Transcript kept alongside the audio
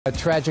A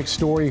tragic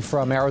story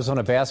from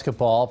Arizona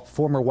basketball.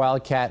 Former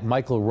Wildcat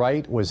Michael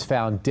Wright was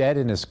found dead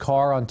in his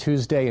car on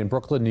Tuesday in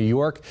Brooklyn, New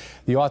York.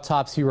 The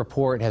autopsy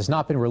report has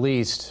not been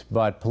released,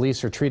 but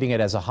police are treating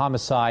it as a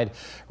homicide.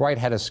 Wright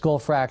had a skull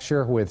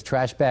fracture with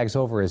trash bags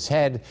over his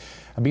head.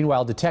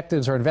 Meanwhile,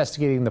 detectives are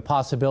investigating the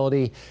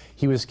possibility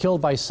he was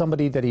killed by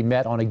somebody that he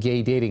met on a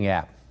gay dating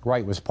app.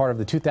 Wright was part of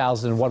the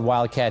 2001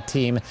 Wildcat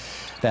team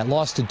that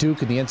lost to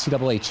Duke in the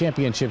NCAA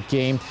championship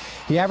game.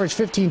 He averaged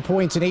 15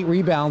 points and 8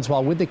 rebounds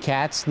while with the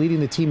Cats,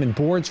 leading the team in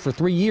boards for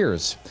 3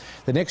 years.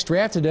 The Knicks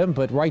drafted him,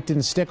 but Wright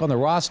didn't stick on the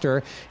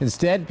roster.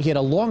 Instead, he had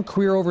a long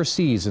career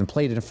overseas and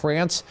played in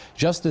France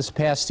just this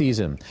past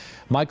season.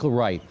 Michael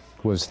Wright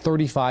was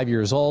 35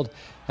 years old.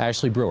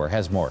 Ashley Brewer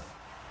has more.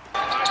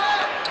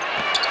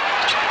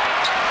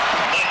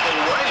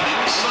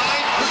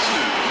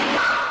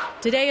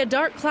 Today, a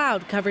dark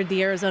cloud covered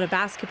the Arizona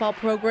basketball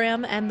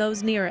program and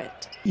those near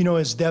it. You know,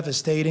 it's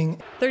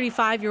devastating.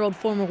 35-year-old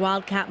former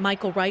Wildcat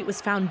Michael Wright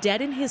was found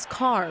dead in his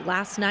car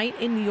last night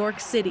in New York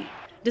City.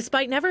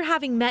 Despite never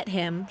having met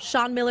him,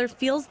 Sean Miller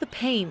feels the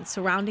pain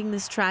surrounding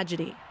this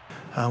tragedy.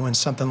 When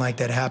something like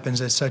that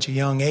happens at such a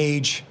young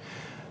age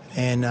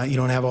and you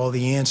don't have all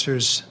the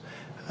answers,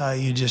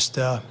 you just,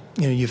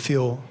 you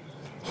feel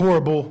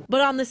horrible.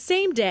 But on the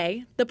same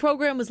day, the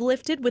program was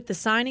lifted with the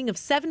signing of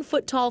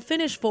 7-foot-tall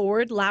Finnish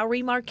forward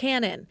Lauri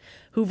Markkanen,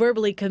 who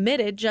verbally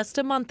committed just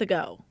a month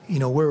ago. You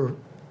know, we're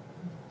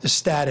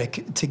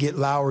ecstatic to get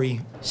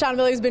Lauri. Sean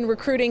Miller's been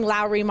recruiting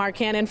Lauri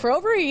Markkanen for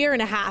over a year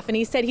and a half, and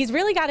he said he's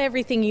really got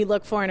everything you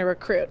look for in a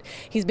recruit.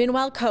 He's been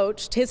well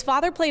coached. His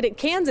father played at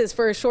Kansas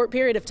for a short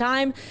period of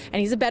time,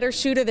 and he's a better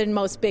shooter than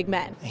most big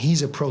men.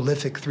 He's a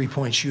prolific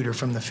three-point shooter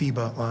from the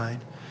FIBA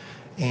line.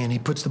 And he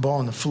puts the ball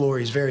on the floor.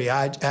 He's very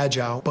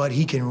agile, but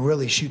he can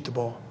really shoot the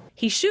ball.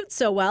 He shoots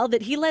so well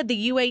that he led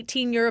the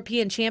U18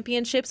 European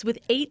Championships with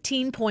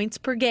 18 points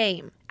per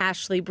game.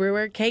 Ashley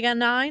Brewer,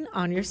 KGUN-9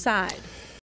 on your side.